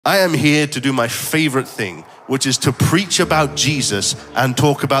I am here to do my favorite thing, which is to preach about Jesus and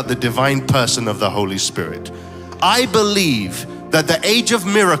talk about the divine person of the Holy Spirit. I believe that the age of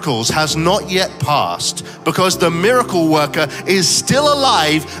miracles has not yet passed because the miracle worker is still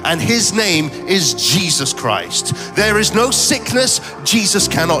alive and his name is Jesus Christ. There is no sickness Jesus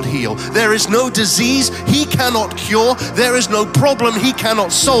cannot heal. There is no disease he cannot cure. There is no problem he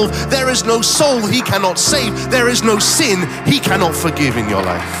cannot solve. There is no soul he cannot save. There is no sin he cannot forgive in your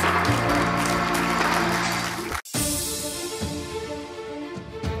life.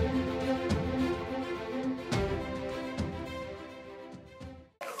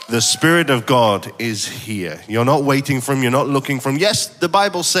 The Spirit of God is here. You're not waiting for him. You're not looking for him. Yes, the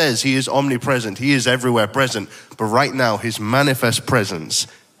Bible says he is omnipresent. He is everywhere present. But right now, his manifest presence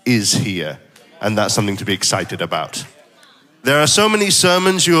is here. And that's something to be excited about. There are so many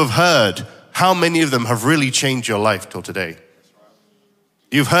sermons you have heard. How many of them have really changed your life till today?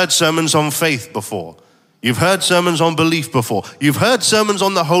 You've heard sermons on faith before. You've heard sermons on belief before. You've heard sermons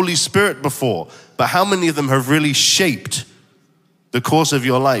on the Holy Spirit before. But how many of them have really shaped the course of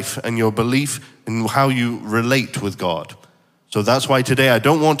your life and your belief and how you relate with God? So that's why today I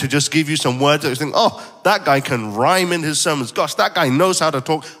don't want to just give you some words that you think, oh, that guy can rhyme in his sermons. Gosh, that guy knows how to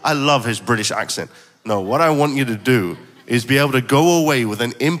talk. I love his British accent. No, what I want you to do is be able to go away with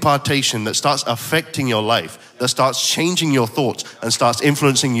an impartation that starts affecting your life, that starts changing your thoughts and starts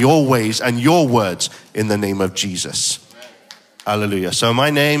influencing your ways and your words in the name of Jesus. Hallelujah. So my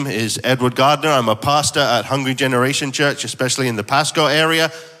name is Edward Gardiner. I'm a pastor at Hungry Generation Church, especially in the Pasco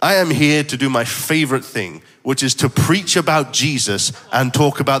area. I am here to do my favorite thing, which is to preach about Jesus and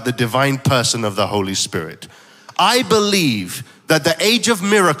talk about the divine person of the Holy Spirit. I believe that the age of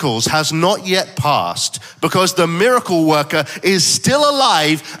miracles has not yet passed because the miracle worker is still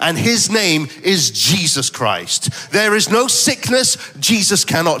alive and his name is Jesus Christ. There is no sickness Jesus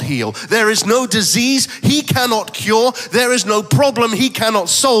cannot heal. There is no disease he cannot cure. There is no problem he cannot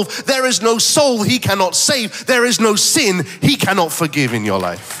solve. There is no soul he cannot save. There is no sin he cannot forgive in your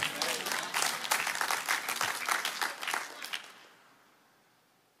life.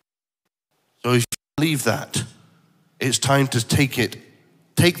 So if you believe that, it's time to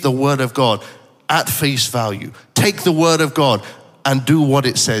take the word of God at face value. Take the word of God and do what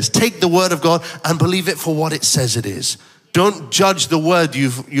it says. Take the word of God and believe it for what it says it is. Don't judge the word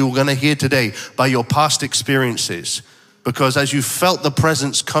you're going to hear today by your past experiences. Because as you felt the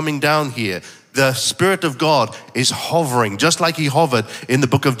presence coming down here, the Spirit of God is hovering, just like he hovered in the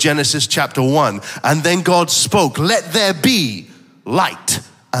book of Genesis chapter 1. And then God spoke, let there be light.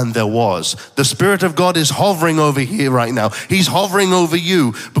 And there was. The Spirit of God is hovering over here right now. He's hovering over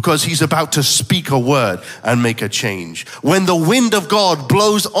you because he's about to speak a word and make a change. When the wind of God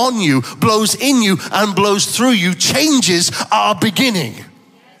blows on you, blows in you, and blows through you, changes are beginning.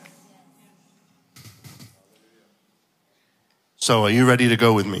 So are you ready to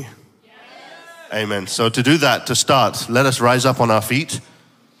go with me? Yes. Amen. So to do that, to start, let us rise up on our feet.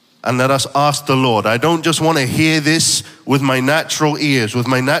 And let us ask the Lord. I don't just want to hear this with my natural ears, with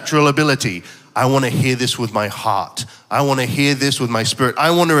my natural ability. I want to hear this with my heart. I want to hear this with my spirit.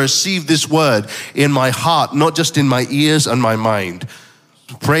 I want to receive this word in my heart, not just in my ears and my mind.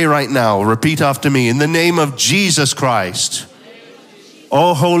 Pray right now. Repeat after me. In the name of Jesus Christ,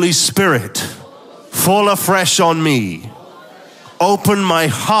 oh Holy Spirit, fall afresh on me. Open my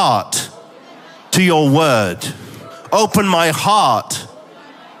heart to your word. Open my heart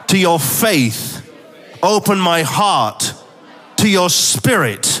to your faith. Open my heart to your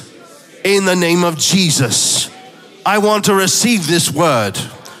spirit in the name of Jesus. I want to receive this word.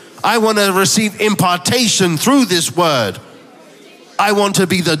 I want to receive impartation through this word. I want to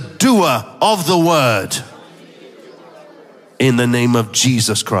be the doer of the word in the name of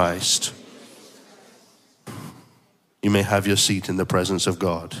Jesus Christ. You may have your seat in the presence of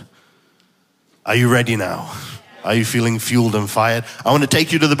God. Are you ready now? Are you feeling fueled and fired? I want to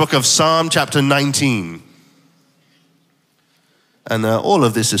take you to the book of Psalm chapter 19. And all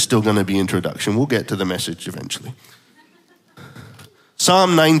of this is still going to be introduction. We'll get to the message eventually.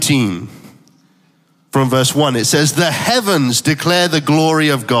 Psalm 19, from verse 1, it says, the heavens declare the glory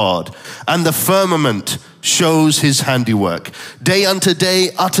of God, and the firmament shows his handiwork. Day unto day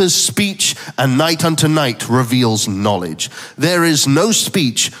utters speech, and night unto night reveals knowledge. There is no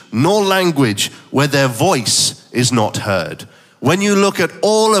speech nor language where their voice is not heard. When you look at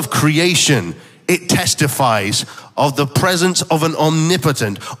all of creation, it testifies of the presence of an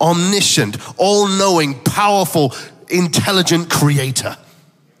omnipotent, omniscient, all-knowing, powerful, intelligent creator.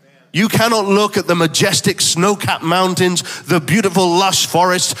 You cannot look at the majestic snow-capped mountains, the beautiful lush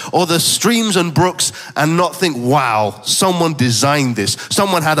forests, or the streams and brooks and not think, wow, someone designed this.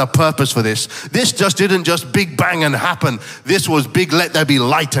 Someone had a purpose for this. This just didn't just big bang and happen. This was big, let there be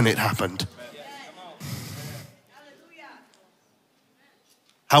light, and it happened.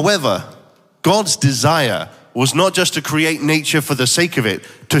 However, God's desire was not just to create nature for the sake of it,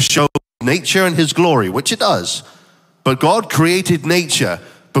 to show nature and his glory, which it does. But God created nature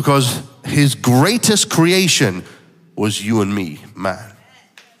because his greatest creation was you and me, man.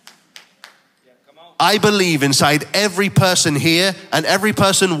 I believe inside every person here and every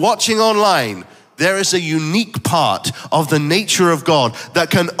person watching online, there is a unique part of the nature of God that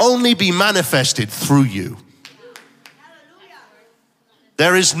can only be manifested through you.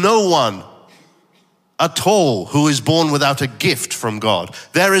 There is no one at all who is born without a gift from God.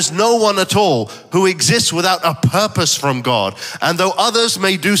 There is no one at all who exists without a purpose from God. And though others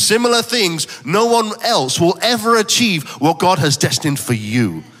may do similar things, no one else will ever achieve what God has destined for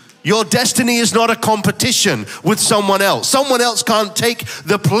you. Your destiny is not a competition with someone else. Someone else can't take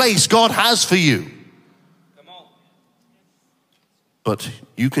the place God has for you. Come on. But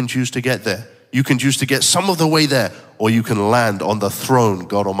you can choose to get there. You can choose to get some of the way there, or you can land on the throne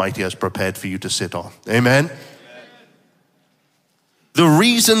God Almighty has prepared for you to sit on. Amen? Amen. The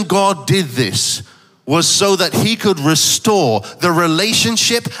reason God did this was so that he could restore the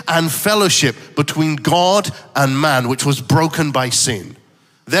relationship and fellowship between God and man, which was broken by sin.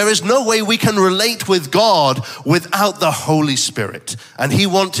 There is no way we can relate with God without the Holy Spirit. And he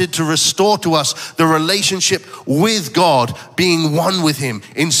wanted to restore to us the relationship with God, being one with him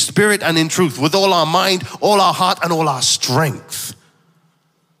in spirit and in truth, with all our mind, all our heart, and all our strength.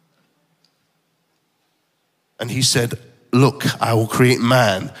 And he said, look, I will create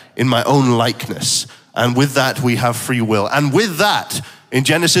man in my own likeness. And with that, we have free will. And with that, in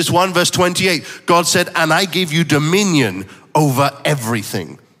Genesis 1 verse 28, God said, and I give you dominion over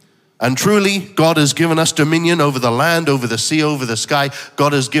everything. And truly, God has given us dominion over the land, over the sea, over the sky.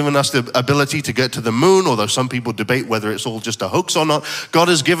 God has given us the ability to get to the moon, although some people debate whether it's all just a hoax or not. God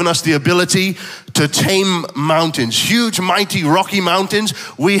has given us the ability to tame mountains, huge, mighty, rocky mountains.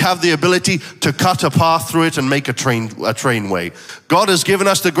 We have the ability to cut a path through it and make a trainway. God has given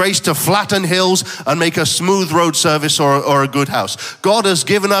us the grace to flatten hills and make a smooth road service or a good house. God has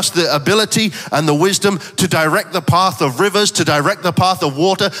given us the ability and the wisdom to direct the path of rivers, to direct the path of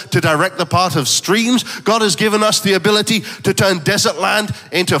water, to direct the path of streams. God has given us the ability to turn desert land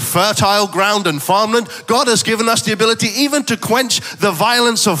into fertile ground and farmland. God has given us the ability even to quench the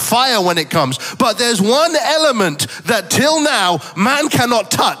violence of fire when it comes. But there's one element that till now man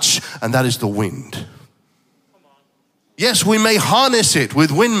cannot touch, and that is the wind. Yes, we may harness it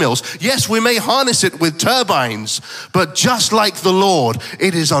with windmills. Yes, we may harness it with turbines. But just like the Lord,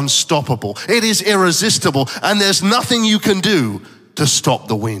 it is unstoppable. It is irresistible. And there's nothing you can do to stop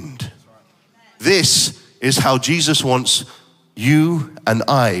the wind. This is how Jesus wants you and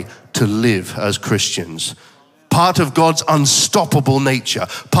I to live as Christians. Part of God's unstoppable nature,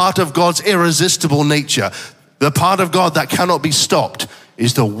 part of God's irresistible nature, the part of God that cannot be stopped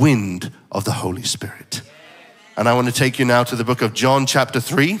is the wind of the Holy Spirit. And I want to take you now to the book of John chapter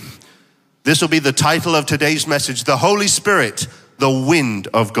 3. This will be the title of today's message, the Holy Spirit, the wind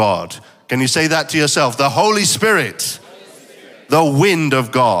of God. Can you say that to yourself? The Holy Spirit, the wind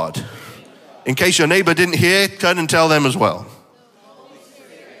of God. In case your neighbor didn't hear, turn and tell them as well.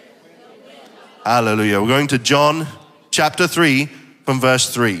 Hallelujah. We're going to John chapter 3 from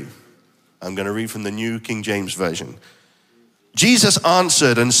verse 3. I'm going to read from the New King James Version. Jesus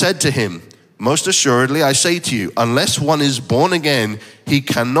answered and said to him, most assuredly, I say to you, unless one is born again, he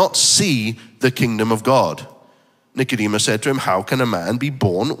cannot see the kingdom of God. Nicodemus said to him, how can a man be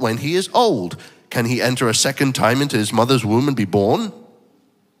born when he is old? Can he enter a second time into his mother's womb and be born?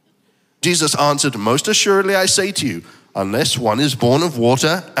 Jesus answered, most assuredly, I say to you, unless one is born of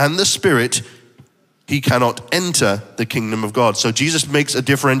water and the Spirit, he cannot enter the kingdom of God. So Jesus makes a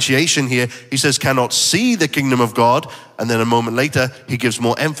differentiation here. He says, cannot see the kingdom of God. And then a moment later, he gives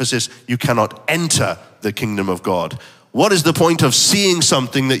more emphasis. You cannot enter the kingdom of God. What is the point of seeing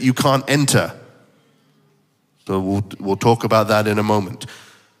something that you can't enter? So we'll talk about that in a moment.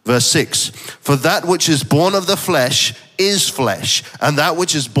 Verse 6, for that which is born of the flesh is flesh, and that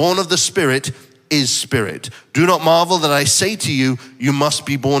which is born of the Spirit is spirit. Do not marvel that I say to you, you must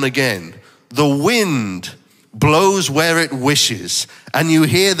be born again. The wind blows where it wishes, and you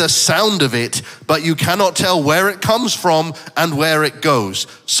hear the sound of it, but you cannot tell where it comes from and where it goes.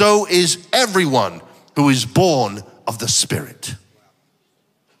 So is everyone who is born of the Spirit.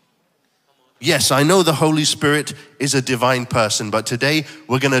 Yes, I know the Holy Spirit is a divine person, but today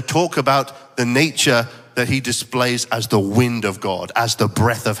we're going to talk about the nature that he displays as the wind of God, as the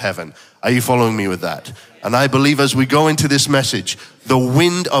breath of heaven. Are you following me with that? And I believe as we go into this message, the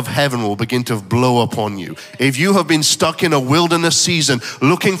wind of heaven will begin to blow upon you. If you have been stuck in a wilderness season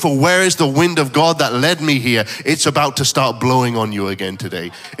looking for where is the wind of God that led me here, it's about to start blowing on you again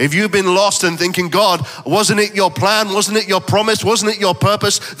today. If you've been lost and thinking, God, wasn't it your plan? Wasn't it your promise? Wasn't it your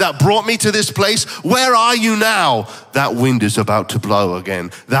purpose that brought me to this place? Where are you now? That wind is about to blow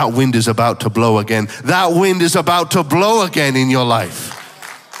again. That wind is about to blow again. That wind is about to blow again in your life.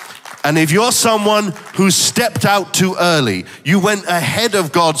 And if you're someone who stepped out too early, you went ahead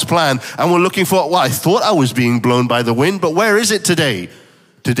of God's plan and were looking for, well, I thought I was being blown by the wind, but where is it today?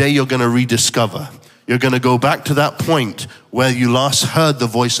 Today you're going to rediscover. You're going to go back to that point where you last heard the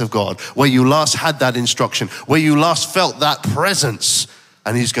voice of God, where you last had that instruction, where you last felt that presence,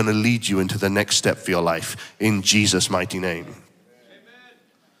 and he's going to lead you into the next step for your life in Jesus' mighty name. Amen.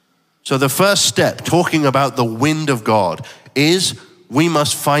 So the first step, talking about the wind of God, is we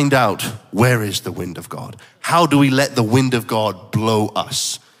must find out, where is the wind of God? How do we let the wind of God blow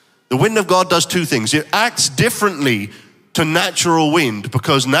us? The wind of God does two things. It acts differently to natural wind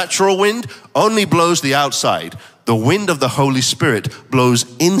because natural wind only blows the outside. The wind of the Holy Spirit blows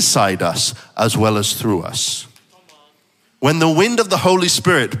inside us as well as through us. When the wind of the Holy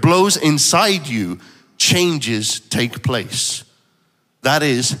Spirit blows inside you, changes take place. That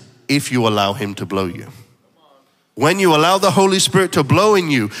is, if you allow him to blow you. When you allow the Holy Spirit to blow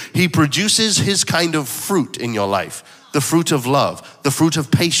in you, he produces his kind of fruit in your life. The fruit of love, the fruit of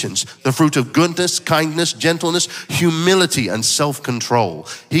patience, the fruit of goodness, kindness, gentleness, humility, and self-control.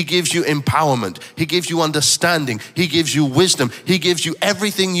 He gives you empowerment. He gives you understanding. He gives you wisdom. He gives you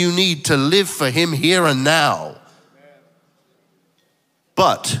everything you need to live for him here and now.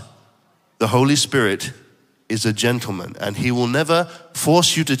 But the Holy Spirit is a gentleman, and he will never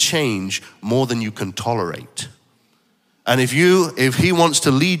force you to change more than you can tolerate. And if he wants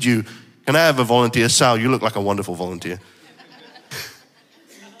to lead you, can I have a volunteer? Sal, you look like a wonderful volunteer.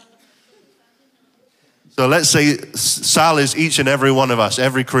 So let's say Sal is each and every one of us,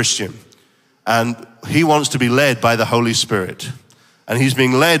 every Christian. And he wants to be led by the Holy Spirit. And he's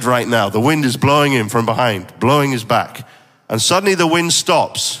being led right now. The wind is blowing him from behind, blowing his back. And suddenly the wind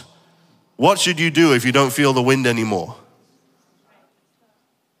stops. What should you do if you don't feel the wind anymore?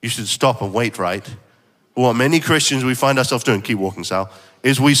 You should stop and wait, right? What many Christians we find ourselves doing, keep walking, Sal,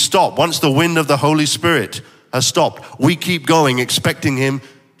 is we stop. Once the wind of the Holy Spirit has stopped, we keep going, expecting him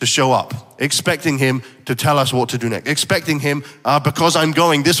to show up, expecting him to tell us what to do next, expecting him, because I'm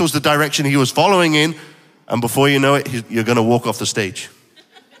going, this was the direction he was following in, and before you know it, you're going to walk off the stage.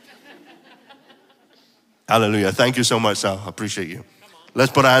 Hallelujah. Thank you so much, Sal. I appreciate you.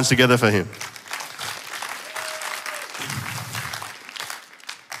 Let's put our hands together for him.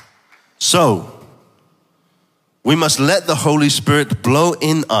 So, we must let the Holy Spirit blow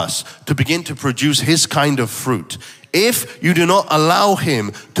in us to begin to produce his kind of fruit. If you do not allow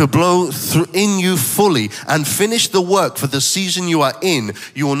him to blow in you fully and finish the work for the season you are in,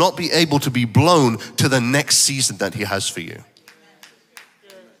 you will not be able to be blown to the next season that he has for you.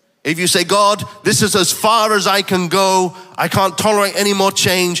 If you say, God, this is as far as I can go. I can't tolerate any more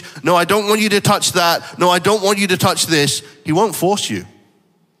change. No, I don't want you to touch that. No, I don't want you to touch this. He won't force you.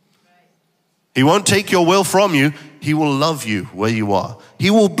 He won't take your will from you. He will love you where you are. He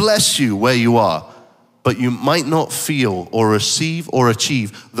will bless you where you are. But you might not feel or receive or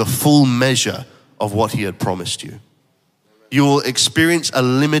achieve the full measure of what he had promised you. You will experience a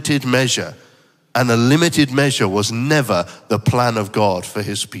limited measure. And a limited measure was never the plan of God for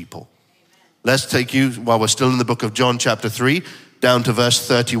his people. Let's take you, while we're still in the book of John chapter 3, down to verse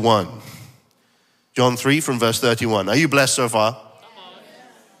 31. John 3 from verse 31. Are you blessed so far?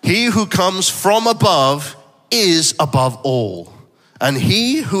 He who comes from above is above all. And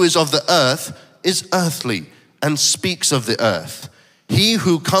he who is of the earth is earthly and speaks of the earth. He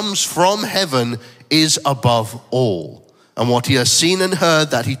who comes from heaven is above all. And what he has seen and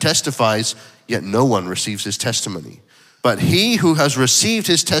heard that he testifies, yet no one receives his testimony. But he who has received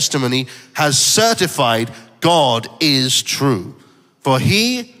his testimony has certified God is true. For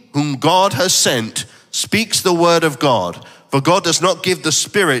he whom God has sent speaks the word of God. For God does not give the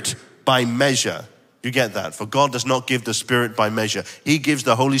Spirit by measure. You get that? For God does not give the Spirit by measure. He gives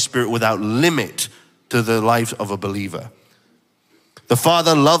the Holy Spirit without limit to the life of a believer. The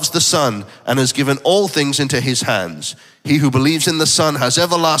Father loves the Son and has given all things into his hands. He who believes in the Son has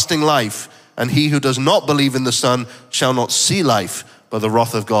everlasting life, and he who does not believe in the Son shall not see life, but the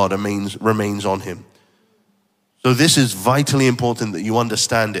wrath of God remains on him. So this is vitally important that you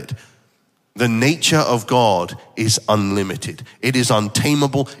understand it. The nature of God is unlimited. It is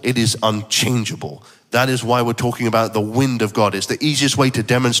untamable. It is unchangeable. That is why we're talking about the wind of God. It's the easiest way to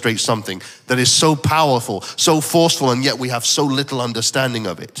demonstrate something that is so powerful, so forceful, and yet we have so little understanding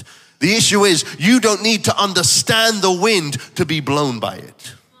of it. The issue is you don't need to understand the wind to be blown by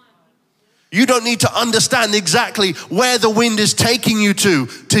it. You don't need to understand exactly where the wind is taking you to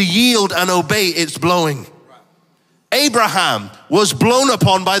yield and obey its blowing. Abraham was blown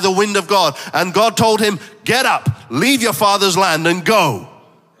upon by the wind of God, and God told him, get up, leave your father's land and go.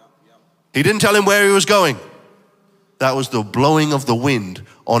 He didn't tell him where he was going. That was the blowing of the wind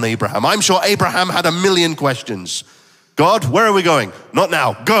on Abraham. I'm sure Abraham had a million questions. God, where are we going? Not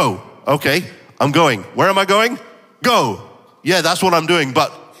now, go. Okay, I'm going. Where am I going? Go. Yeah, that's what I'm doing, but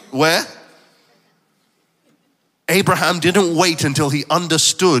where? Abraham didn't wait until he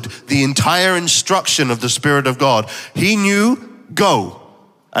understood the entire instruction of the Spirit of God. He knew, go,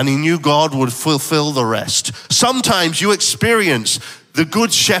 and he knew God would fulfill the rest. Sometimes you experience the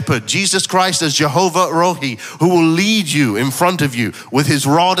Good Shepherd, Jesus Christ as Jehovah Rohi, who will lead you in front of you with his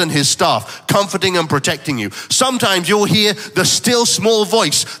rod and his staff, comforting and protecting you. Sometimes you'll hear the still small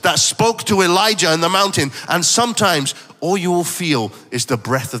voice that spoke to Elijah in the mountain, and sometimes all you will feel is the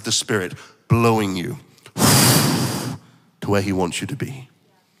breath of the Spirit blowing you to where he wants you to be.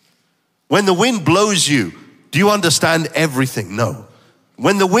 When the wind blows you, do you understand everything? No.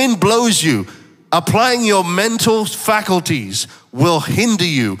 When the wind blows you, applying your mental faculties will hinder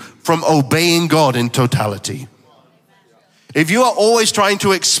you from obeying God in totality. If you are always trying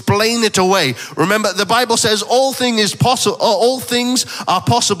to explain it away, remember the Bible says all things are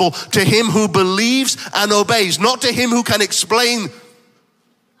possible to him who believes and obeys, not to him who can explain.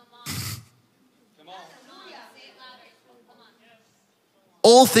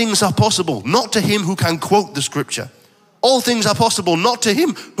 All things are possible, not to him who can quote the scripture. All things are possible, not to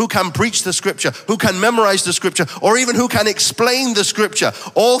him who can preach the scripture, who can memorize the scripture, or even who can explain the scripture.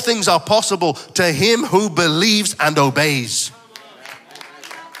 All things are possible to him who believes and obeys.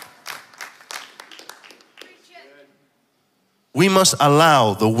 We must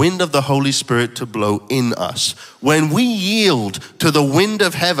allow the wind of the Holy Spirit to blow in us. When we yield to the wind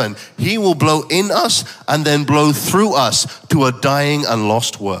of heaven, he will blow in us and then blow through us to a dying and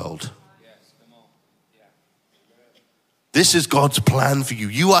lost world. This is God's plan for you.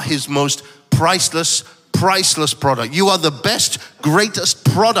 You are his most priceless product. You are the best, greatest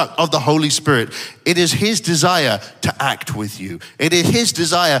product of the Holy Spirit. It is his desire to act with you. It is his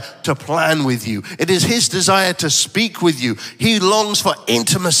desire to plan with you. It is his desire to speak with you. He longs for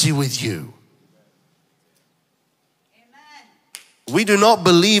intimacy with you. Amen. We do not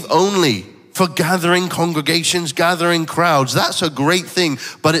believe only for gathering congregations, gathering crowds. That's a great thing,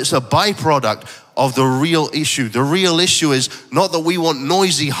 but it's a byproduct of the real issue. The real issue is not that we want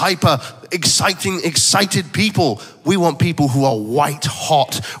noisy, hyper, excited people. We want people who are white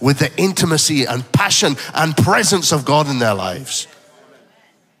hot with the intimacy and passion and presence of God in their lives.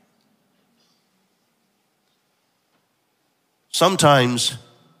 Sometimes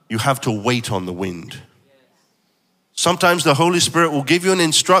you have to wait on the wind. Sometimes the Holy Spirit will give you an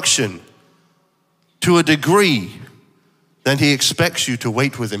instruction to a degree, then he expects you to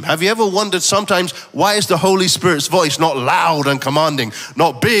wait with him. Have you ever wondered sometimes, why is the Holy Spirit's voice not loud and commanding,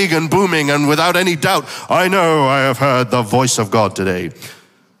 not big and booming and without any doubt? I know I have heard the voice of God today.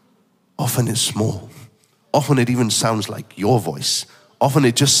 Often it's small. Often it even sounds like your voice. Often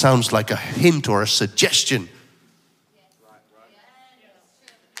it just sounds like a hint or a suggestion.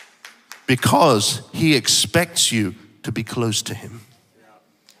 Because he expects you to be close to him.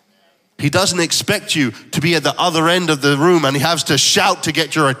 He doesn't expect you to be at the other end of the room and he has to shout to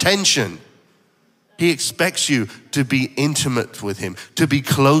get your attention. He expects you to be intimate with him, to be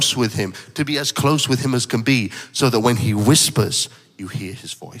close with him, to be as close with him as can be, so that when he whispers, you hear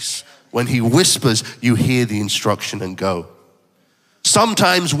his voice. When he whispers, you hear the instruction and go.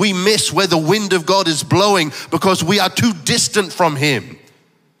 Sometimes we miss where the wind of God is blowing because we are too distant from him.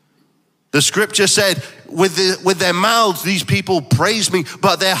 The scripture said, with their mouths, these people praise me,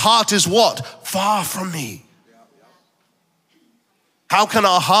 but their heart is what? Far from me. How can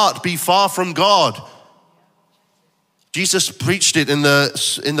our heart be far from God? Jesus preached it in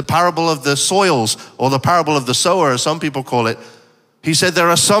the parable of the soils, or the parable of the sower, as some people call it. He said there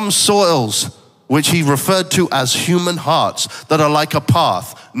are some soils which he referred to as human hearts that are like a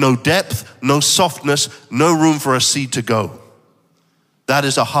path, no depth, no softness, no room for a seed to go. That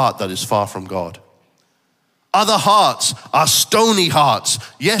is a heart that is far from God. Other hearts are stony hearts.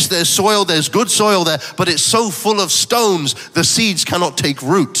 Yes, there's soil, there's good soil there, but it's so full of stones, the seeds cannot take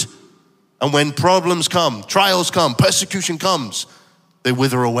root. And when problems come, trials come, persecution comes, they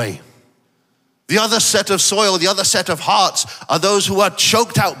wither away. The other set of soil, the other set of hearts are those who are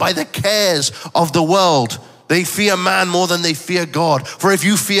choked out by the cares of the world. They fear man more than they fear God. For if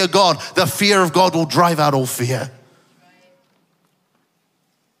you fear God, the fear of God will drive out all fear.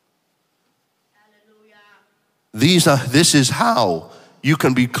 This is how you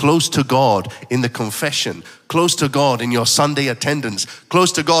can be close to God in the confession, close to God in your Sunday attendance,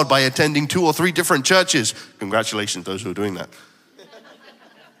 close to God by attending 2 or 3 different churches. Congratulations, those who are doing that.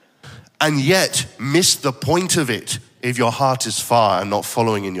 And yet miss the point of it if your heart is far and not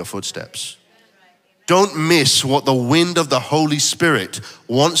following in your footsteps. Don't miss what the wind of the Holy Spirit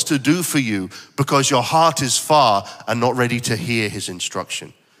wants to do for you because your heart is far and not ready to hear his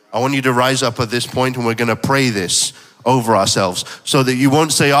instruction. I want you to rise up at this point and we're going to pray this over ourselves so that you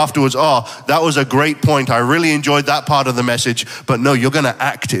won't say afterwards, oh, that was a great point. I really enjoyed that part of the message. But no, you're going to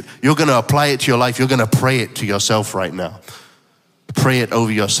act it. You're going to apply it to your life. You're going to pray it to yourself right now. Pray it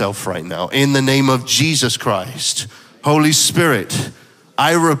over yourself right now. In the name of Jesus Christ, Holy Spirit,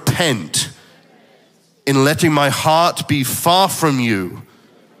 I repent in letting my heart be far from you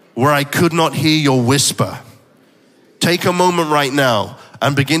where I could not hear your whisper. Take a moment right now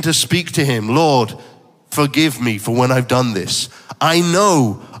and begin to speak to him. Lord, forgive me for when I've done this. I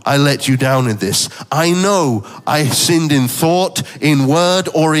know I let you down in this. I know I sinned in thought, in word,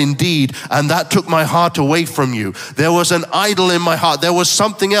 or in deed, and that took my heart away from you. There was an idol in my heart. There was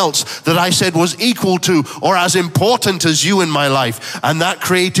something else that I said was equal to or as important as you in my life, and that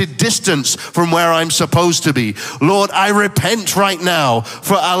created distance from where I'm supposed to be. Lord, I repent right now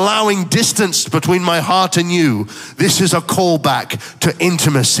for allowing distance between my heart and you. This is a call back to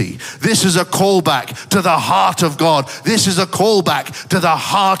intimacy. This is a call back to the heart of God. This is a call back to the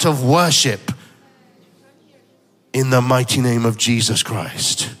heart of worship in the mighty name of Jesus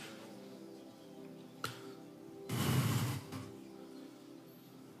Christ.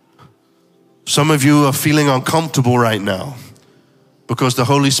 Some of you are feeling uncomfortable right now because the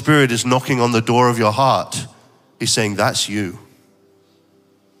Holy Spirit is knocking on the door of your heart. He's saying, that's you.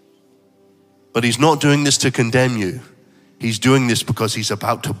 But he's not doing this to condemn you. He's doing this because he's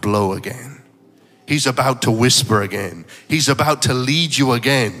about to blow again. He's about to whisper again. He's about to lead you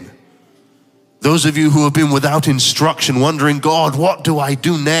again. Those of you who have been without instruction, wondering, God, what do I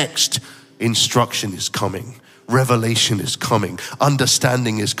do next? Instruction is coming. Revelation is coming.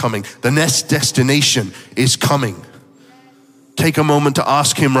 Understanding is coming. The next destination is coming. Take a moment to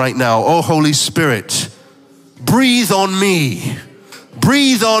ask him right now, oh, Holy Spirit, breathe on me.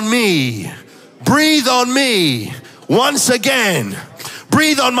 Breathe on me. Breathe on me. Once again,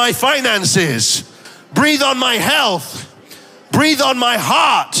 breathe on my finances. Breathe on my health. Breathe on my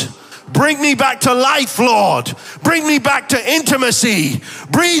heart. Bring me back to life, Lord. Bring me back to intimacy.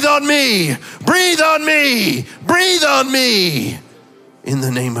 Breathe on me. Breathe on me. Breathe on me. In the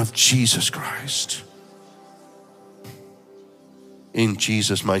name of Jesus Christ. In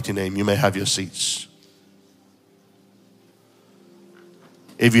Jesus' mighty name, you may have your seats.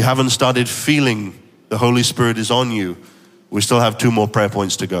 If you haven't started feeling the Holy Spirit is on you, we still have 2 more prayer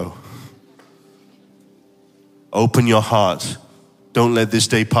points to go. Open your heart. Don't let this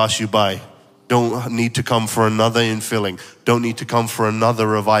day pass you by. Don't need to come for another infilling. Don't need to come for another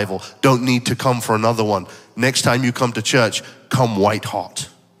revival. Don't need to come for another one. Next time you come to church, come white hot.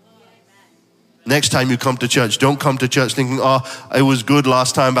 Next time you come to church, don't come to church thinking, oh, it was good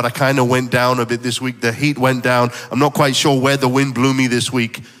last time, but I kind of went down a bit this week. The heat went down. I'm not quite sure where the wind blew me this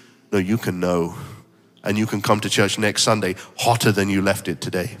week. No, you can know. And you can come to church next Sunday hotter than you left it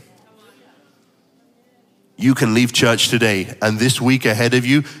today. You can leave church today, and this week ahead of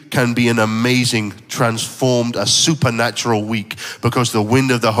you can be an amazing, transformed, a supernatural week because the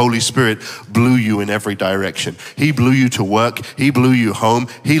wind of the Holy Spirit blew you in every direction. He blew you to work. He blew you home.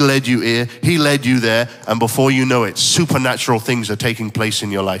 He led you here. He led you there. And before you know it, supernatural things are taking place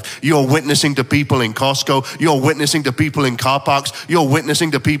in your life. You're witnessing to people in Costco. You're witnessing to people in car parks. You're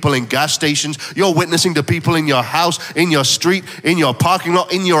witnessing to people in gas stations. You're witnessing to people in your house, in your street, in your parking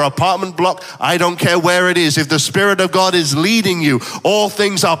lot, in your apartment block. I don't care where it is. If the Spirit of God is leading you, all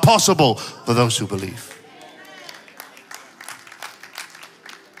things are possible for those who believe.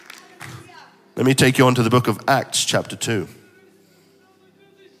 Let me take you on to the book of Acts chapter 2.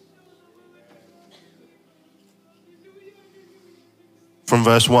 From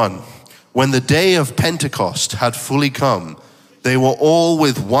verse 1. When the day of Pentecost had fully come, they were all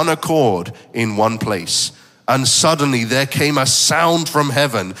with one accord in one place. And suddenly there came a sound from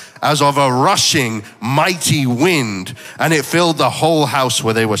heaven as of a rushing mighty wind, and it filled the whole house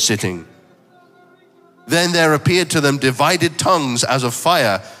where they were sitting. Then there appeared to them divided tongues as of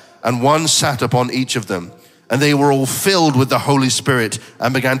fire, and one sat upon each of them. And they were all filled with the Holy Spirit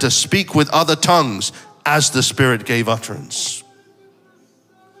and began to speak with other tongues as the Spirit gave utterance.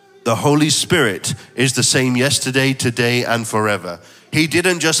 The Holy Spirit is the same yesterday, today, and forever. He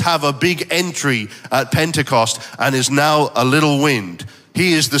didn't just have a big entry at Pentecost and is now a little wind.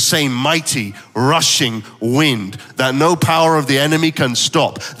 He is the same mighty, rushing wind that no power of the enemy can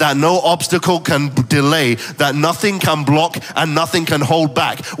stop, that no obstacle can delay, that nothing can block and nothing can hold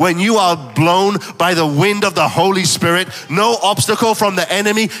back. When you are blown by the wind of the Holy Spirit, no obstacle from the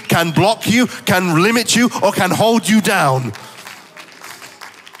enemy can block you, can limit you, or can hold you down.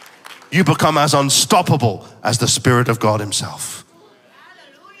 You become as unstoppable as the Spirit of God himself.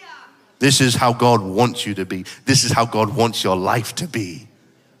 This is how God wants you to be. This is how God wants your life to be.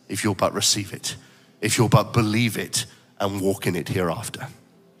 If you'll but receive it. If you'll but believe it and walk in it hereafter.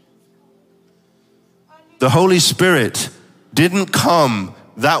 The Holy Spirit didn't come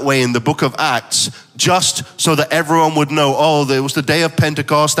that way in the book of Acts just so that everyone would know, oh, there was the day of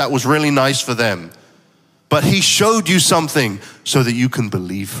Pentecost, that was really nice for them. But he showed you something so that you can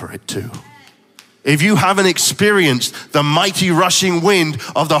believe for it too. If you haven't experienced the mighty rushing wind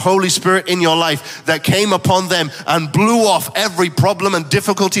of the Holy Spirit in your life that came upon them and blew off every problem and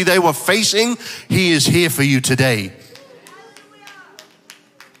difficulty they were facing, he is here for you today.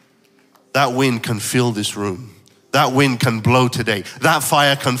 That wind can fill this room. That wind can blow today. That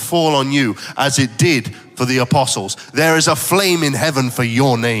fire can fall on you as it did for the apostles. There is a flame in heaven for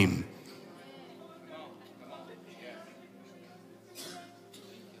your name.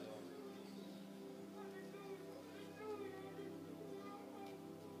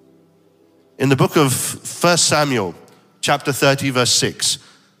 In the book of 1 Samuel, chapter 30, verse 6,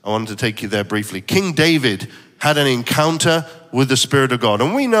 I wanted to take you there briefly. King David had an encounter with the Spirit of God.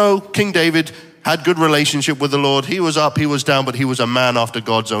 And we know King David had good relationship with the Lord. He was up, he was down, but he was a man after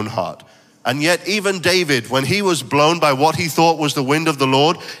God's own heart. And yet even David, when he was blown by what he thought was the wind of the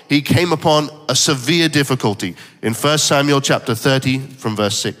Lord, he came upon a severe difficulty. In 1 Samuel chapter 30 from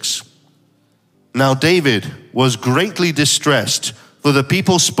verse 6. Now David was greatly distressed, for the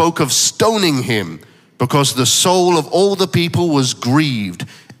people spoke of stoning him, because the soul of all the people was grieved,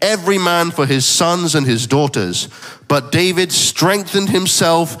 every man for his sons and his daughters. But David strengthened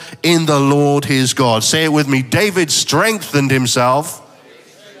himself in the Lord his God. Say it with me. David strengthened himself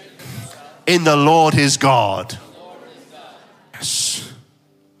in the Lord his God. Yes.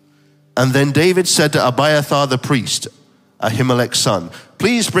 And then David said to Abiathar the priest, Ahimelech's son,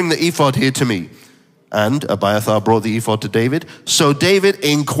 please bring the ephod here to me. And Abiathar brought the ephod to David. So David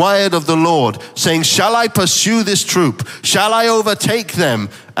inquired of the Lord, saying, shall I pursue this troop? Shall I overtake them?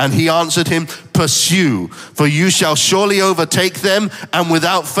 And he answered him, pursue, for you shall surely overtake them, and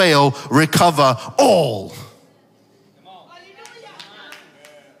without fail recover all.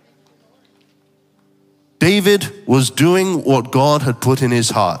 David was doing what God had put in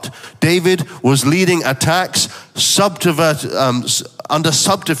his heart. David was leading attacks under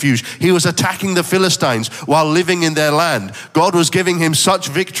subterfuge. He was attacking the Philistines while living in their land. God was giving him such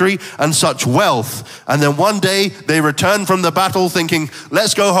victory and such wealth. And then one day they returned from the battle thinking,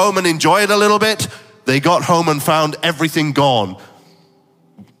 let's go home and enjoy it a little bit. They got home and found everything gone.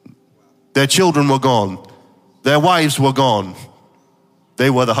 Their children were gone. Their wives were gone. They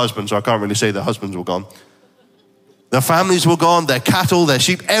were the husbands, so I can't really say the husbands were gone. Their families were gone, their cattle, their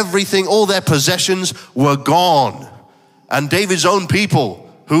sheep, everything, all their possessions were gone. And David's own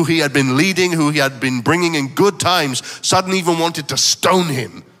people, who he had been leading, who he had been bringing in good times, suddenly even wanted to stone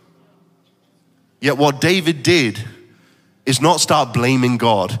him. Yet what David did is not start blaming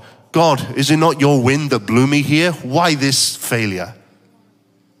God. God, is it not your wind that blew me here? Why this failure?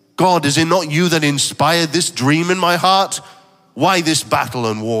 God, is it not you that inspired this dream in my heart? Why this battle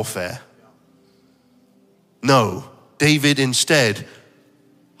and warfare? No. David instead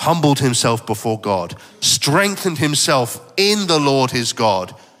humbled himself before God, strengthened himself in the Lord his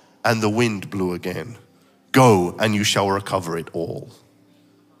God, and the wind blew again. Go, and you shall recover it all.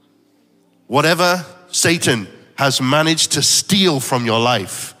 Whatever Satan has managed to steal from your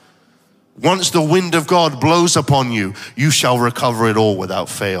life, once the wind of God blows upon you, you shall recover it all without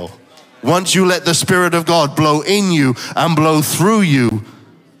fail. Once you let the Spirit of God blow in you and blow through you,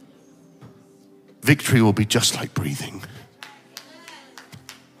 victory will be just like breathing.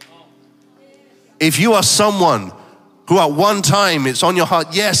 If you are someone who at one time it's on your heart,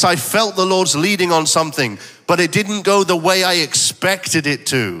 yes, I felt the Lord's leading on something, but it didn't go the way I expected it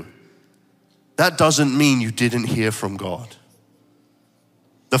to, that doesn't mean you didn't hear from God.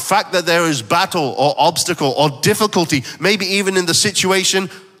 The fact that there is battle or obstacle or difficulty, maybe even in the situation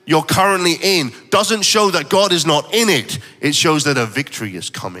you're currently in, doesn't show that God is not in it. It shows that a victory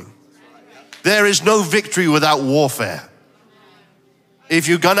is coming. There is no victory without warfare. If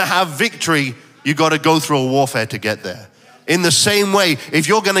you're going to have victory, you got to go through a warfare to get there. In the same way, if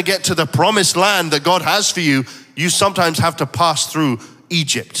you're going to get to the promised land that God has for you, you sometimes have to pass through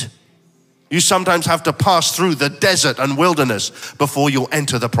Egypt. You sometimes have to pass through the desert and wilderness before you'll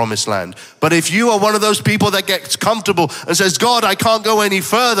enter the promised land. But if you are one of those people that gets comfortable and says, God, I can't go any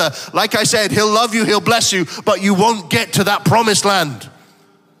further, like I said, he'll love you, he'll bless you, but you won't get to that promised land.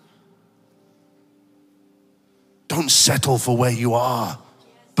 Don't settle for where you are.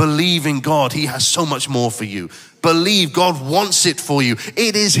 Believe in God. He has so much more for you. Believe God wants it for you.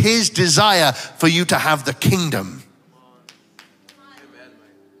 It is his desire for you to have the kingdom.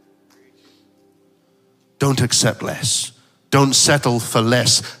 Don't accept less. Don't settle for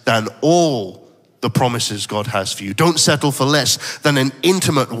less than all the promises God has for you. Don't settle for less than an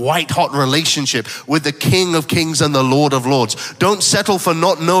intimate, white-hot relationship with the King of Kings and the Lord of Lords. Don't settle for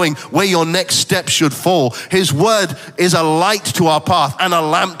not knowing where your next step should fall. His word is a light to our path and a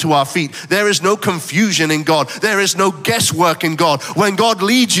lamp to our feet. There is no confusion in God. There is no guesswork in God. When God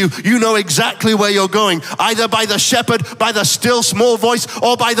leads you, you know exactly where you're going, either by the shepherd, by the still small voice,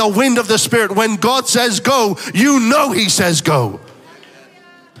 or by the wind of the Spirit. When God says go, you know he says go.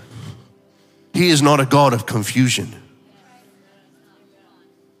 He is not a God of confusion.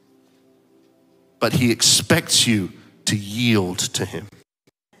 But he expects you to yield to him.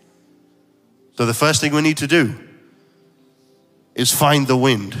 So the first thing we need to do is find the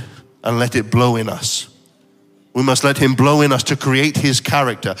wind and let it blow in us. We must let him blow in us to create his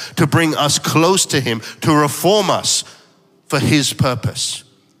character, to bring us close to him, to reform us for his purpose.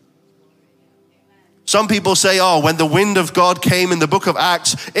 Some people say, oh, when the wind of God came in the book of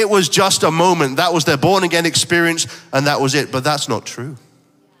Acts, it was just a moment. That was their born again experience and that was it. But that's not true.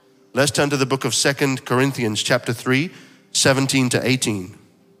 Let's turn to the book of 2 Corinthians chapter 3, 17 to 18.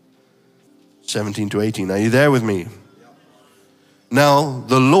 17 to 18. Are you there with me? Now,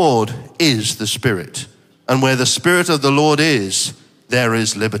 the Lord is the Spirit. And where the Spirit of the Lord is, there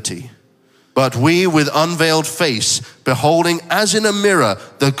is liberty. But we, with unveiled face, beholding as in a mirror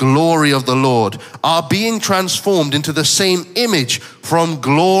the glory of the Lord, are being transformed into the same image from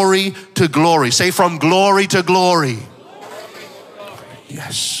glory to glory. Say, from glory to glory.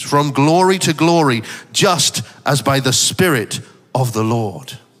 Yes, from glory to glory, just as by the Spirit of the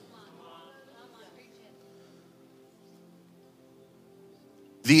Lord.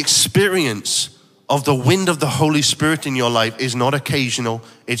 The experience of the wind of the Holy Spirit in your life is not occasional.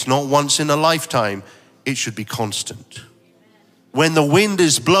 It's not once in a lifetime. It should be constant. When the wind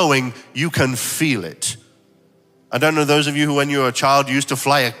is blowing, you can feel it. I don't know those of you who, when you were a child, used to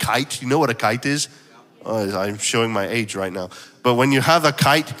fly a kite. You know what a kite is? Oh, I'm showing my age right now. But when you have a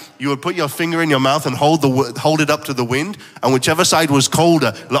kite, you would put your finger in your mouth and hold it up to the wind. And whichever side was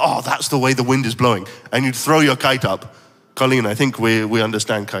colder, oh, that's the way the wind is blowing. And you'd throw your kite up. Colleen, I think we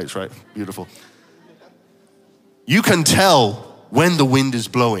understand kites, right? Beautiful. You can tell when the wind is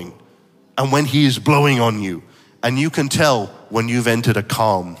blowing and when he is blowing on you. And you can tell when you've entered a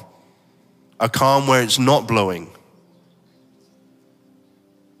calm where it's not blowing.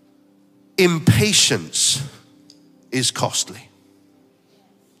 Impatience is costly.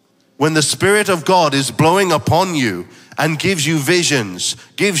 When the Spirit of God is blowing upon you and gives you visions,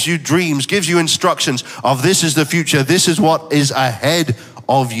 gives you dreams, gives you instructions of this is the future, this is what is ahead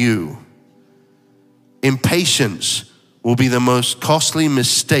of you. Impatience will be the most costly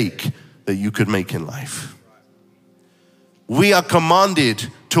mistake that you could make in life. We are commanded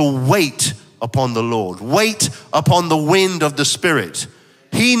to wait upon the Lord. Wait upon the wind of the Spirit.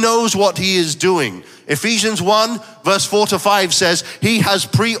 He knows what he is doing. Ephesians 1 verse 4 to 5 says, he has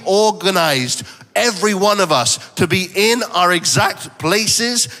pre-organized every one of us to be in our exact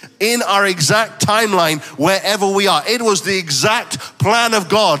places, in our exact timeline, wherever we are. It was the exact plan of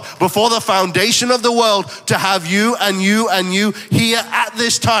God before the foundation of the world to have you and you and you here at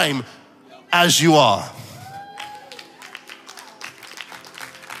this time as you are.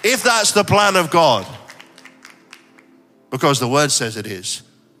 If that's the plan of God, because the word says it is,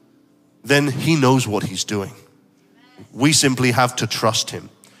 then he knows what he's doing. We simply have to trust him.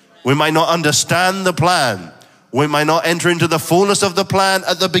 We might not understand the plan. We might not enter into the fullness of the plan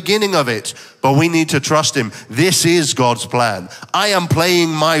at the beginning of it, but we need to trust him. This is God's plan. I am playing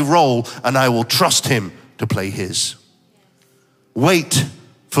my role and I will trust him to play his. Wait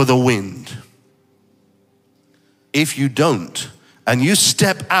for the wind. If you don't, and you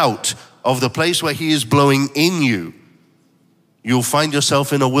step out of the place where he is blowing in you, you'll find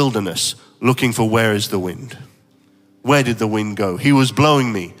yourself in a wilderness looking for where is the wind. Where did the wind go? He was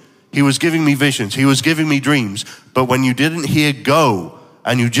blowing me. He was giving me visions. He was giving me dreams. But when you didn't hear go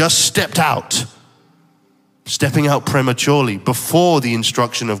and you just stepped out, stepping out prematurely before the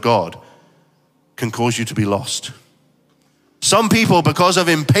instruction of God can cause you to be lost. Some people, because of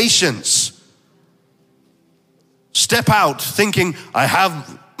impatience, step out thinking, I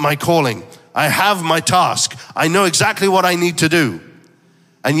have my calling, I have my task, I know exactly what I need to do.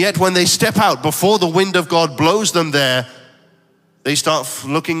 And yet when they step out before the wind of God blows them there, they start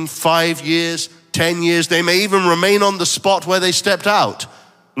looking 5 years, 10 years. They may even remain on the spot where they stepped out,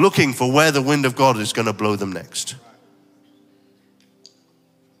 looking for where the wind of God is going to blow them next.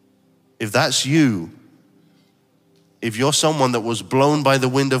 If that's you, if you're someone that was blown by the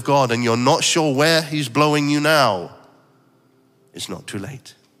wind of God and you're not sure where he's blowing you now, it's not too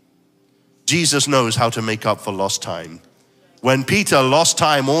late. Jesus knows how to make up for lost time. When Peter lost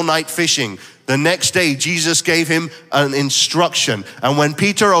time all night fishing, the next day Jesus gave him an instruction. And when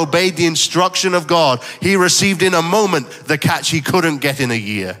Peter obeyed the instruction of God, he received in a moment the catch he couldn't get in a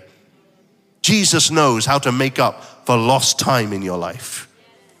year. Jesus knows how to make up for lost time in your life.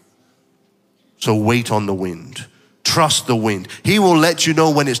 So wait on the wind. Trust the wind. He will let you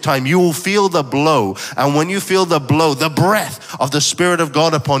know when it's time. You will feel the blow. And when you feel the blow, the breath of the Spirit of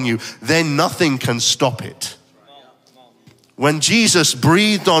God upon you, then nothing can stop it. When Jesus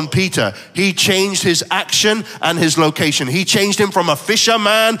breathed on Peter, he changed his action and his location. He changed him from a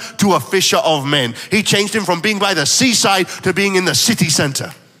fisherman to a fisher of men. He changed him from being by the seaside to being in the city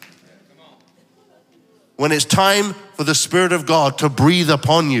center. When it's time for the Spirit of God to breathe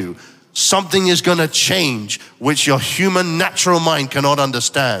upon you, something is going to change which your human natural mind cannot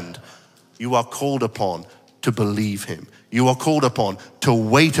understand. You are called upon to believe him. You are called upon to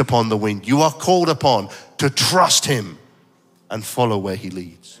wait upon the wind. You are called upon to trust him and follow where he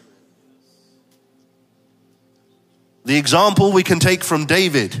leads. The example we can take from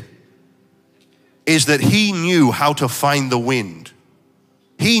David is that he knew how to find the wind.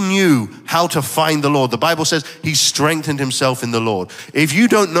 He knew how to find the Lord. The Bible says he strengthened himself in the Lord. If you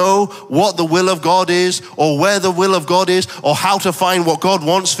don't know what the will of God is, or where the will of God is, or how to find what God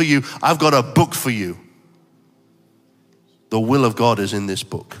wants for you, I've got a book for you. The will of God is in this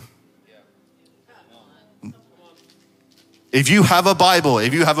book. If you have a Bible,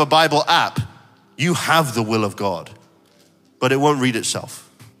 if you have a Bible app, you have the will of God, but it won't read itself.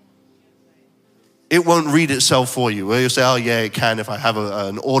 It won't read itself for you. Where you say, oh yeah, it can if I have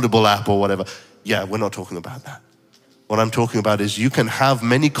an Audible app or whatever. Yeah, we're not talking about that. What I'm talking about is you can have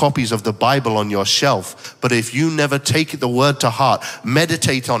many copies of the Bible on your shelf, but if you never take the word to heart,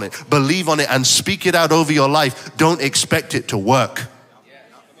 meditate on it, believe on it, and speak it out over your life, don't expect it to work.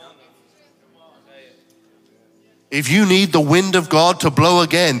 If you need the wind of God to blow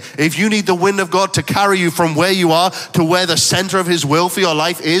again, if you need the wind of God to carry you from where you are to where the center of his will for your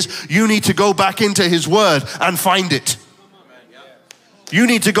life is, you need to go back into his word and find it. You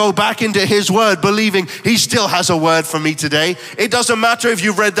need to go back into his word believing he still has a word for me today. It doesn't matter if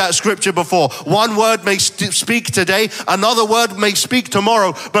you've read that scripture before. One word may speak today, another word may speak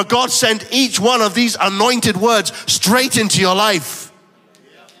tomorrow, but God sent each one of these anointed words straight into your life.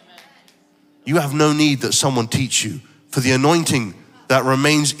 You have no need that someone teach you, for the anointing that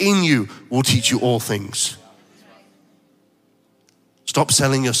remains in you will teach you all things. Stop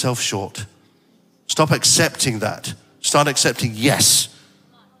selling yourself short. Stop accepting that. Start accepting, yes.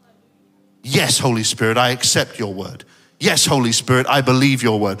 Yes, Holy Spirit, I accept your word. Yes, Holy Spirit, I believe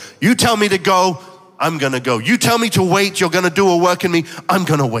your word. You tell me to go, I'm going to go. You tell me to wait, you're going to do a work in me, I'm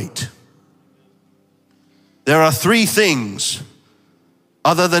going to wait. There are 3 things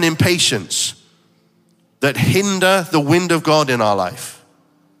other than impatience that hinder the wind of God in our life.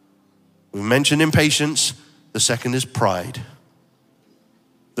 We mentioned impatience. The second is pride.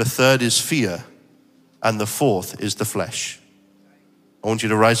 The third is fear. And the fourth is the flesh. I want you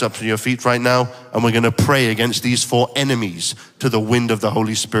to rise up to your feet right now, and we're going to pray against these 4 enemies to the wind of the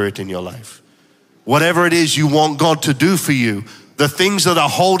Holy Spirit in your life. Whatever it is you want God to do for you, the things that are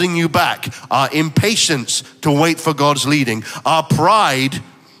holding you back are impatience to wait for God's leading, our pride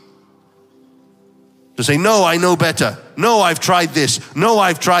to say, no, I know better. No, I've tried this. No,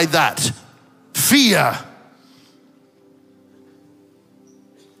 I've tried that. Fear.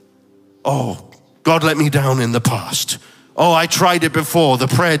 Oh, God let me down in the past. Oh, I tried it before. The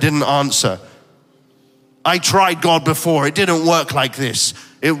prayer didn't answer. I tried God before. It didn't work like this.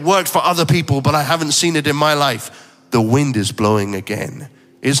 It worked for other people, but I haven't seen it in my life. The wind is blowing again.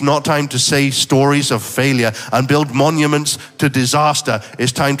 It's not time to say stories of failure and build monuments to disaster.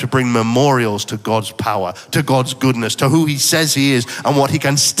 It's time to bring memorials to God's power, to God's goodness, to who he says he is and what he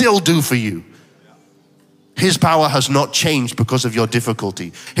can still do for you. His power has not changed because of your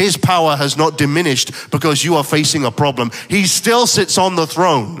difficulty. His power has not diminished because you are facing a problem. He still sits on the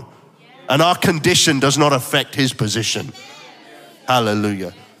throne, and our condition does not affect his position.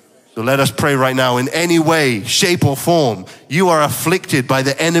 Hallelujah. So let us pray right now. In any way, shape or form, you are afflicted by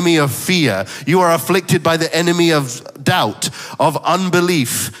the enemy of fear. You are afflicted by the enemy of doubt, of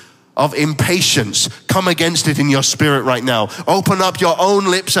unbelief, of impatience. Come against it in your spirit right now. Open up your own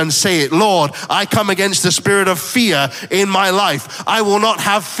lips and say it. Lord, I come against the spirit of fear in my life. I will not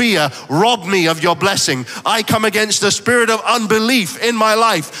have fear rob me of your blessing. I come against the spirit of unbelief in my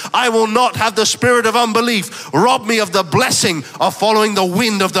life. I will not have the spirit of unbelief rob me of the blessing of following the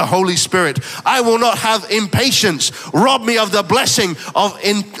wind of the Holy Spirit. I will not have impatience rob me of the blessing of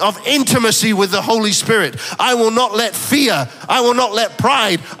intimacy with the Holy Spirit. I will not let fear, I will not let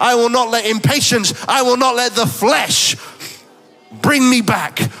pride, I will not let impatience, I will not let the flesh bring me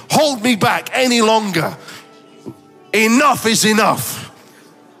back, hold me back any longer. Enough is enough.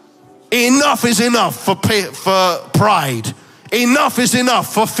 Enough is enough for pride. Enough is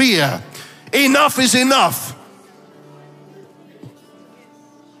enough for fear. Enough is enough.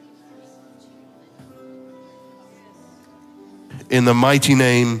 In the mighty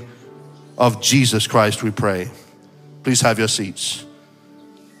name of Jesus Christ we pray. Please have your seats.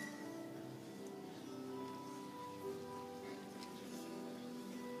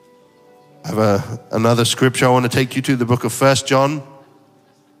 I have another scripture I want to take you to, the book of 1 John,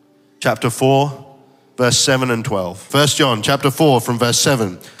 chapter 4, verse 7 and 12. 1 John, chapter 4, from verse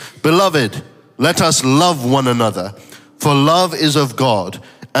 7. Beloved, let us love one another, for love is of God,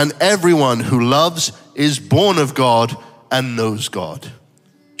 and everyone who loves is born of God and knows God.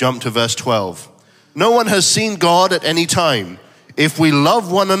 Jump to verse 12. No one has seen God at any time. If we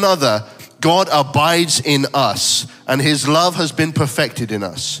love one another, God abides in us, and his love has been perfected in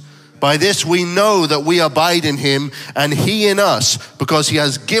us. By this we know that we abide in him and he in us, because he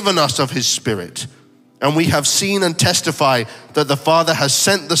has given us of his Spirit. And we have seen and testify that the Father has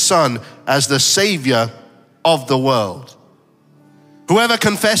sent the Son as the Savior of the world. Whoever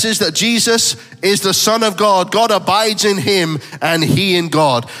confesses that Jesus is the Son of God, God abides in him and he in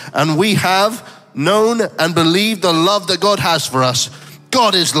God. And we have known and believed the love that God has for us.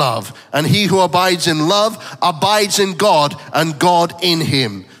 God is love, and he who abides in love abides in God and God in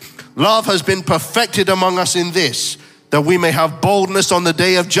him. Love has been perfected among us in this, that we may have boldness on the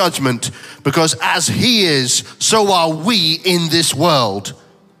day of judgment, because as he is, so are we in this world.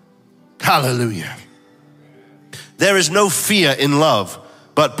 Hallelujah. There is no fear in love,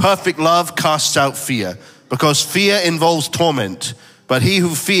 but perfect love casts out fear, because fear involves torment, but he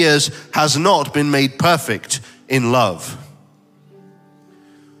who fears has not been made perfect in love.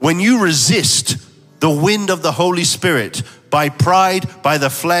 When you resist the wind of the Holy Spirit by pride, by the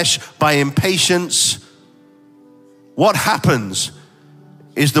flesh, by impatience, what happens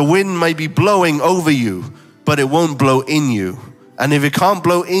is the wind may be blowing over you, but it won't blow in you. And if it can't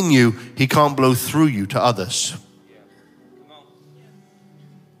blow in you, he can't blow through you to others.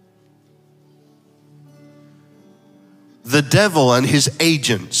 The devil and his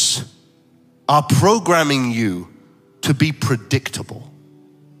agents are programming you to be predictable.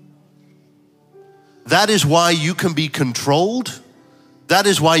 That is why you can be controlled. That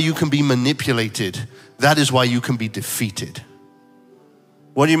is why you can be manipulated. That is why you can be defeated.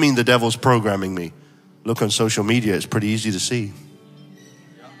 What do you mean the devil's programming me? Look on social media, it's pretty easy to see.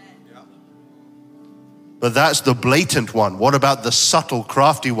 But that's the blatant one. What about the subtle,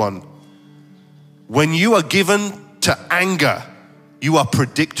 crafty one? When you are given to anger, you are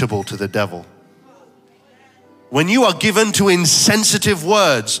predictable to the devil. When you are given to insensitive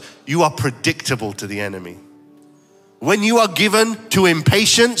words, you are predictable to the enemy. When you are given to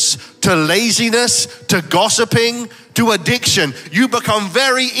impatience, to laziness, to gossiping, to addiction, you become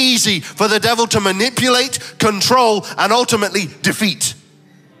very easy for the devil to manipulate, control, and ultimately defeat.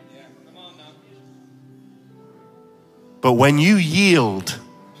 But when you yield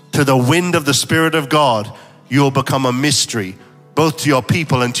to the wind of the Spirit of God, you will become a mystery, both to your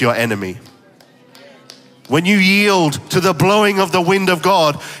people and to your enemy. When you yield to the blowing of the wind of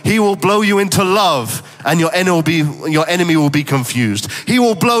God, he will blow you into love, and your enemy will be confused. He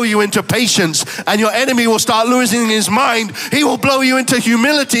will blow you into patience, and your enemy will start losing his mind. He will blow you into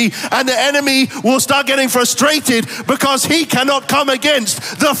humility, and the enemy will start getting frustrated because he cannot come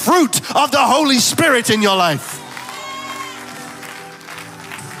against the fruit of the Holy Spirit in your life.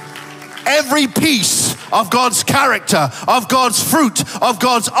 Every piece of God's character, of God's fruit, of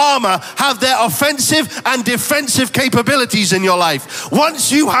God's armor have their offensive and defensive capabilities in your life.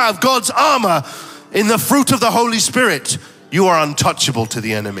 Once you have God's armor in the fruit of the Holy Spirit, you are untouchable to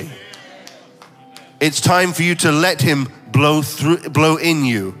the enemy. It's time for you to let him blow in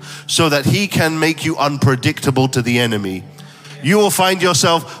you so that he can make you unpredictable to the enemy. You will find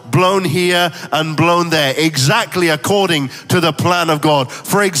yourself blown here and blown there, exactly according to the plan of God,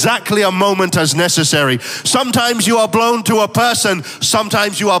 for exactly a moment as necessary. Sometimes you are blown to a person,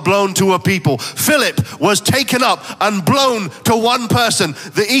 sometimes you are blown to a people. Philip was taken up and blown to one person,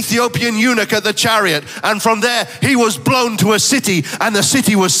 the Ethiopian eunuch at the chariot, and from there he was blown to a city, and the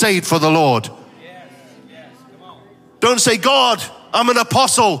city was saved for the Lord. Come on. Don't say, God, I'm an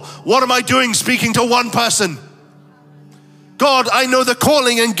apostle. What am I doing speaking to one person? God, I know the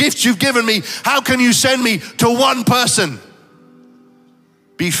calling and gifts you've given me. How can you send me to one person?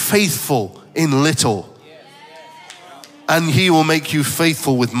 Be faithful in little, and he will make you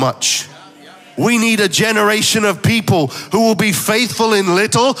faithful with much. We need a generation of people who will be faithful in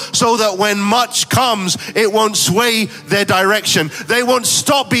little so that when much comes, it won't sway their direction. They won't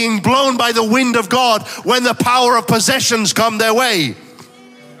stop being blown by the wind of God when the power of possessions come their way.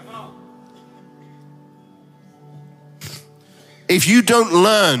 If you don't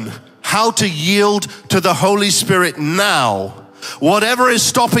learn how to yield to the Holy Spirit now, whatever is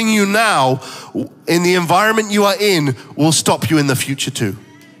stopping you now in the environment you are in will stop you in the future too.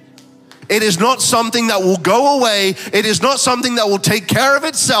 It is not something that will go away. It is not something that will take care of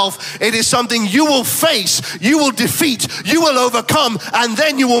itself. It is something you will face, you will defeat, you will overcome, and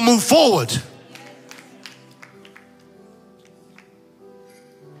then you will move forward.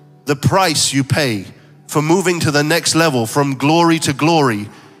 The price you pay for moving to the next level, from glory to glory,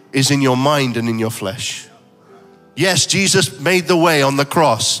 is in your mind and in your flesh. Yes, Jesus made the way on the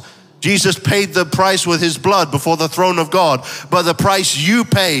cross. Jesus paid the price with his blood before the throne of God. But the price you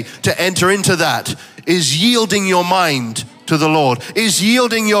pay to enter into that is yielding your mind to the Lord, is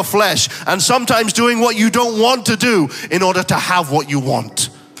yielding your flesh, and sometimes doing what you don't want to do in order to have what you want.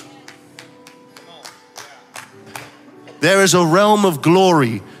 There is a realm of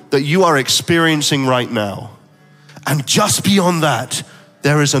glory that you are experiencing right now. And just beyond that,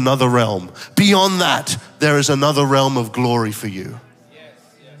 there is another realm. Beyond that, there is another realm of glory for you.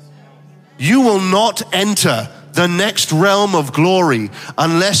 You will not enter the next realm of glory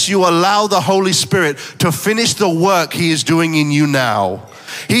unless you allow the Holy Spirit to finish the work he is doing in you now.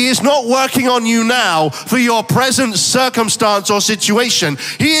 He is not working on you now for your present circumstance or situation.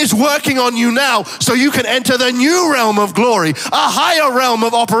 He is working on you now so you can enter the new realm of glory, a higher realm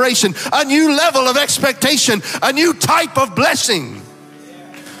of operation, a new level of expectation, a new type of blessing.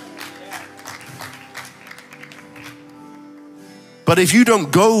 But if you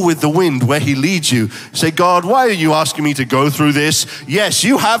don't go with the wind where he leads you, say, God, why are you asking me to go through this? Yes,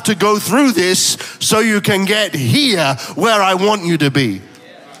 you have to go through this so you can get here where I want you to be.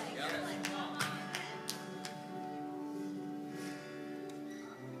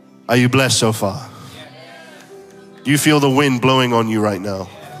 Are you blessed so far? Do you feel the wind blowing on you right now?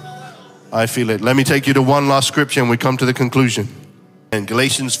 I feel it. Let me take you to one last scripture and we come to the conclusion. In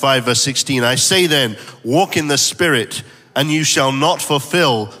Galatians 5 verse 16, I say then, walk in the Spirit, and you shall not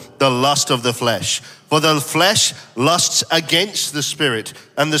fulfill the lust of the flesh. For the flesh lusts against the Spirit,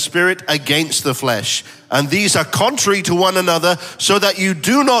 and the Spirit against the flesh. And these are contrary to one another, so that you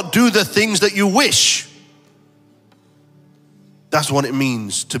do not do the things that you wish. That's what it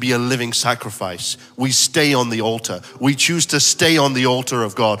means to be a living sacrifice. We stay on the altar. We choose to stay on the altar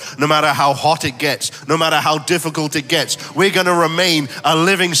of God. No matter how hot it gets, no matter how difficult it gets, we're going to remain a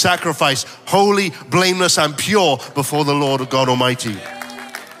living sacrifice, holy, blameless, and pure before the Lord God Almighty.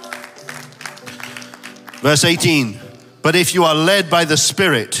 Verse 18, but if you are led by the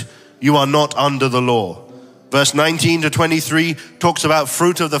Spirit, you are not under the law. Verse 19 to 23 talks about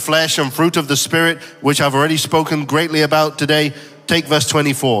fruit of the flesh and fruit of the Spirit, which I've already spoken greatly about today. Take verse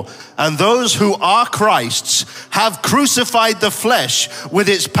 24. And those who are Christ's have crucified the flesh with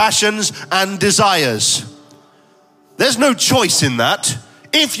its passions and desires. There's no choice in that.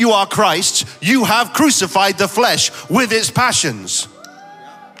 If you are Christ's, you have crucified the flesh with its passions.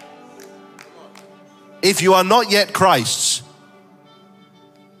 If you are not yet Christ's,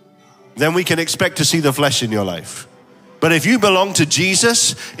 then we can expect to see the flesh in your life. But if you belong to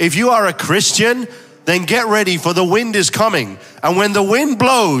Jesus, if you are a Christian, then get ready, for the wind is coming. And when the wind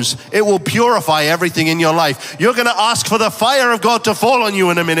blows, it will purify everything in your life. You're going to ask for the fire of God to fall on you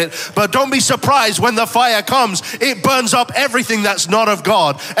in a minute, but don't be surprised when the fire comes. It burns up everything that's not of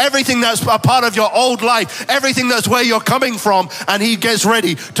God, everything that's a part of your old life, everything that's where you're coming from, and he gets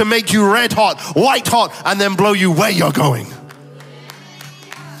ready to make you red hot, white hot, and then blow you where you're going.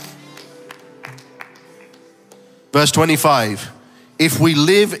 Verse 25, if we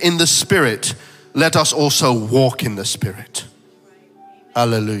live in the Spirit, let us also walk in the Spirit.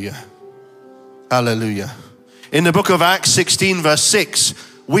 Hallelujah. Hallelujah. In the book of Acts 16 verse 6,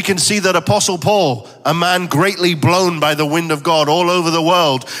 we can see that Apostle Paul, a man greatly blown by the wind of God all over the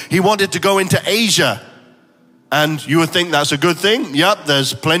world, he wanted to go into Asia. And you would think that's a good thing. Yep,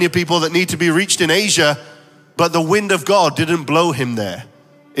 there's plenty of people that need to be reached in Asia, but the wind of God didn't blow him there.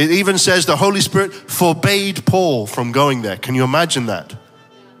 It even says the Holy Spirit forbade Paul from going there. Can you imagine that?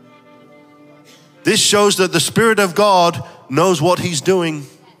 This shows that the Spirit of God knows what he's doing.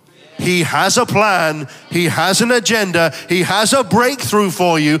 He has a plan, he has an agenda, he has a breakthrough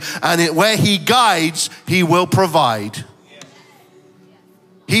for you, and where he guides, he will provide.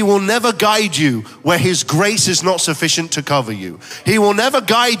 He will never guide you where his grace is not sufficient to cover you. He will never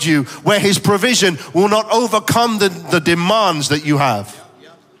guide you where his provision will not overcome the demands that you have.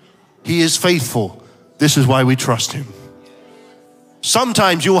 He is faithful. This is why we trust him.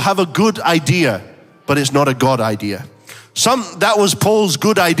 Sometimes you will have a good idea, but it's not a God idea. That was Paul's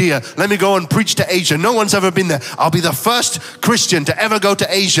good idea. Let me go and preach to Asia. No one's ever been there. I'll be the first Christian to ever go to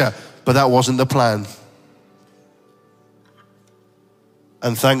Asia. But that wasn't the plan.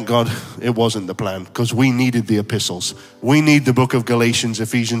 And thank God it wasn't the plan, because we needed the epistles. We need the book of Galatians,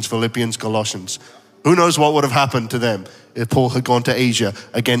 Ephesians, Philippians, Colossians. Who knows what would have happened to them if Paul had gone to Asia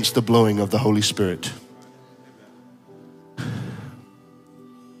against the blowing of the Holy Spirit.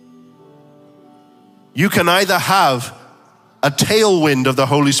 You can either have a tailwind of the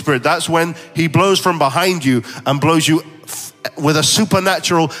Holy Spirit. That's when he blows from behind you and blows you with a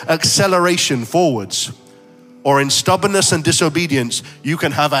supernatural acceleration forwards. Or in stubbornness and disobedience, you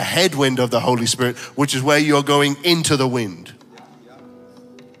can have a headwind of the Holy Spirit, which is where you're going into the wind.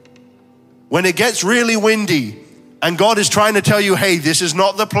 When it gets really windy and God is trying to tell you, hey, this is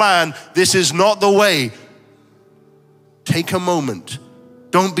not the plan, this is not the way, take a moment.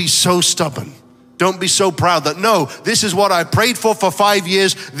 Don't be so stubborn. Don't be so proud that, no, this is what I prayed for 5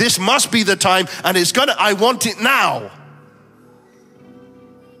 years. This must be the time, and I want it now.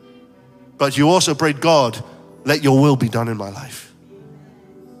 But you also prayed, God, let your will be done in my life.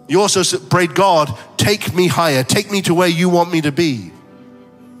 You also prayed, God, take me higher. Take me to where you want me to be.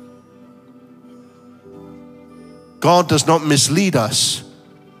 God does not mislead us.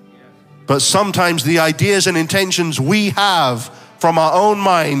 But sometimes the ideas and intentions we have from our own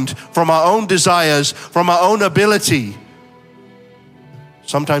mind, from our own desires, from our own ability,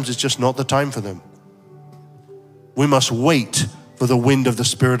 sometimes it's just not the time for them. We must wait for the wind of the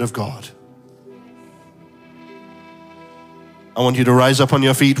Spirit of God. I want you to rise up on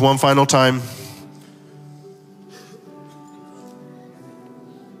your feet one final time.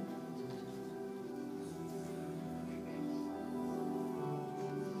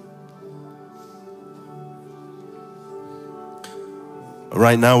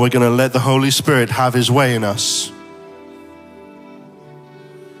 Right now, we're going to let the Holy Spirit have his way in us.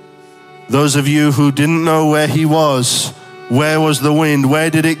 Those of you who didn't know where he was, where was the wind, where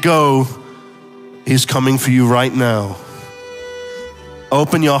did it go? He's coming for you right now.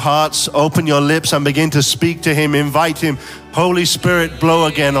 Open your hearts, open your lips, and begin to speak to him. Invite him. Holy Spirit, blow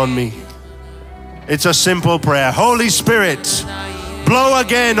again on me. It's a simple prayer. Holy Spirit, blow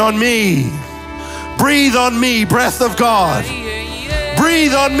again on me. Breathe on me, breath of God.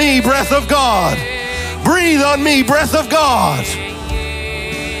 Breathe on me, breath of God. Breathe on me, breath of God.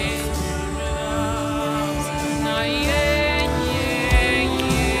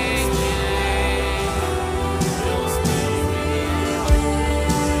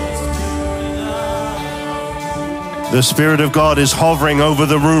 The Spirit of God is hovering over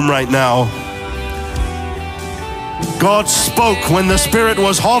the room right now. God spoke when the Spirit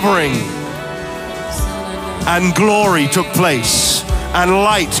was hovering, and glory took place, and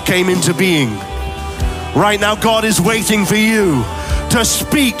light came into being. Right now, God is waiting for you to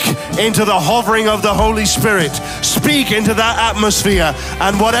speak into the hovering of the Holy Spirit. Speak into that atmosphere,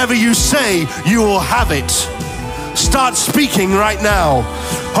 and whatever you say, you will have it. Start speaking right now.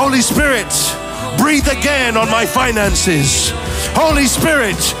 Holy Spirit, breathe again on my finances. Holy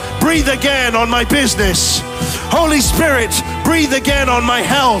Spirit, breathe again on my business. Holy Spirit, breathe again on my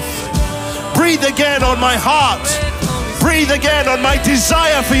health. Breathe again on my heart. Breathe again on my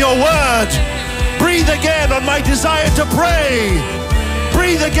desire for your word. Breathe again on my desire to pray.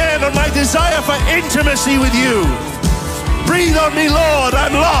 Breathe again on my desire for intimacy with you. Breathe on me, Lord,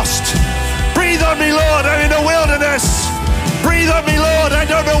 I'm lost. Breathe on me, Lord, I'm in a wilderness. Breathe on me, Lord, I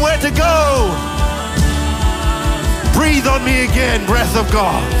don't know where to go. Breathe on me again, breath of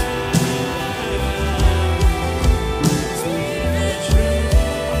God.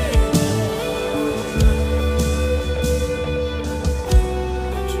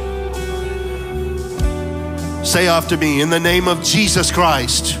 Say after me, in the name of Jesus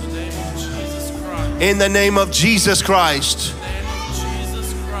Christ, In the name of Jesus Christ.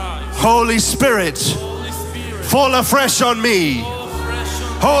 Holy Spirit, fall afresh on me.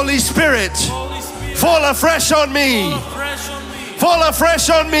 Holy Spirit, fall afresh on me. Fall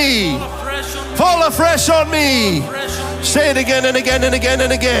afresh on me. Fall afresh on me. Say it again and again and again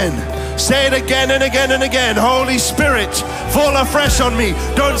and again. Say it again and again and again. Holy Spirit, fall afresh on me.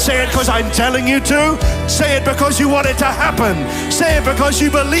 Don't say it because I'm telling you to. Say it because you want it to happen. Say it because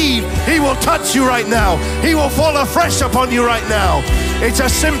you believe He will touch you right now. He will fall afresh upon you right now. It's a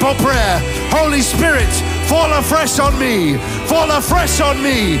simple prayer. Holy Spirit, fall afresh on me. Fall afresh on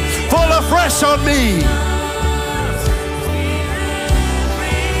me. Fall afresh on me.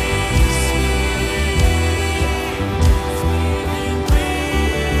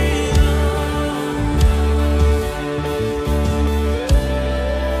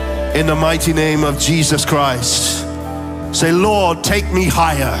 In the mighty name of Jesus Christ, say, Lord, take me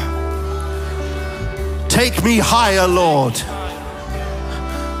higher. Take me higher, Lord.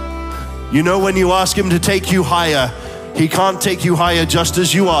 You know, when you ask Him to take you higher, He can't take you higher just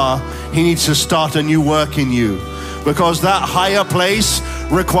as you are. He needs to start a new work in you, because that higher place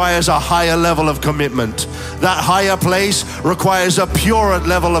requires a higher level of commitment. That higher place requires a purer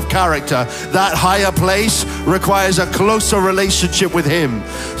level of character. That higher place requires a closer relationship with Him.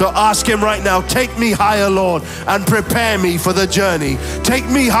 So ask Him right now, take me higher, Lord, and prepare me for the journey. Take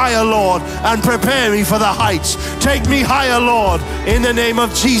me higher, Lord, and prepare me for the heights. Take me higher, Lord, in the name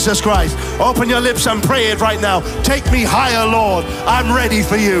of Jesus Christ. Open your lips and pray it right now. Take me higher, Lord. I'm ready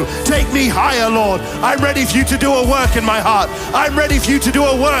for you. Take me higher, Lord. I'm ready for you to do a work in my heart. I'm ready for you to do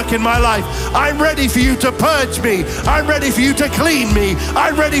a work in my life. I'm ready for you to purge me. I'm ready for you to clean me.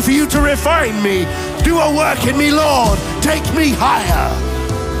 I'm ready for you to refine me. Do a work in me, Lord. Take me higher.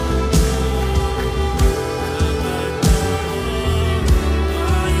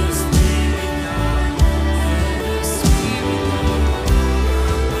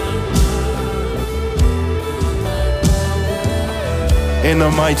 In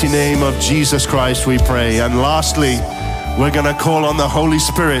the mighty name of Jesus Christ we pray. And lastly, we're going to call on the Holy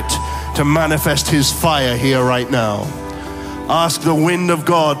Spirit to manifest His fire here right now. Ask the wind of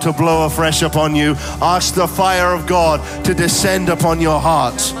God to blow afresh upon you. Ask the fire of God to descend upon your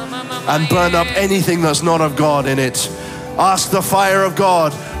heart and burn up anything that's not of God in it. Ask the fire of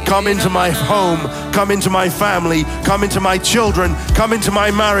God, come into my home, come into my family, come into my children, come into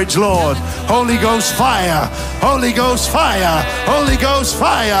my marriage, Lord. Holy Ghost fire, Holy Ghost fire, Holy Ghost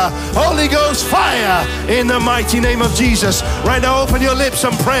fire, Holy Ghost fire, in the mighty name of Jesus. Right now, open your lips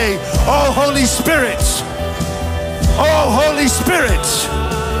and pray. Oh, Holy Spirit, oh, Holy Spirit,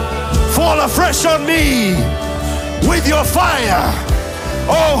 fall afresh on me with your fire.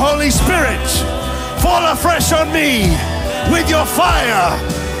 Oh, Holy Spirit, fall afresh on me with your fire.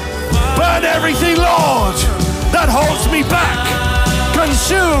 Burn everything, Lord, that holds me back.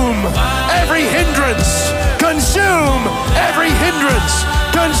 Consume every hindrance. Consume every hindrance.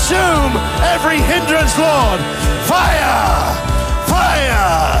 Consume every hindrance, Lord. Fire,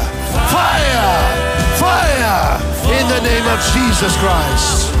 fire, fire, fire, in the name of Jesus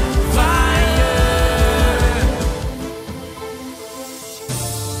Christ.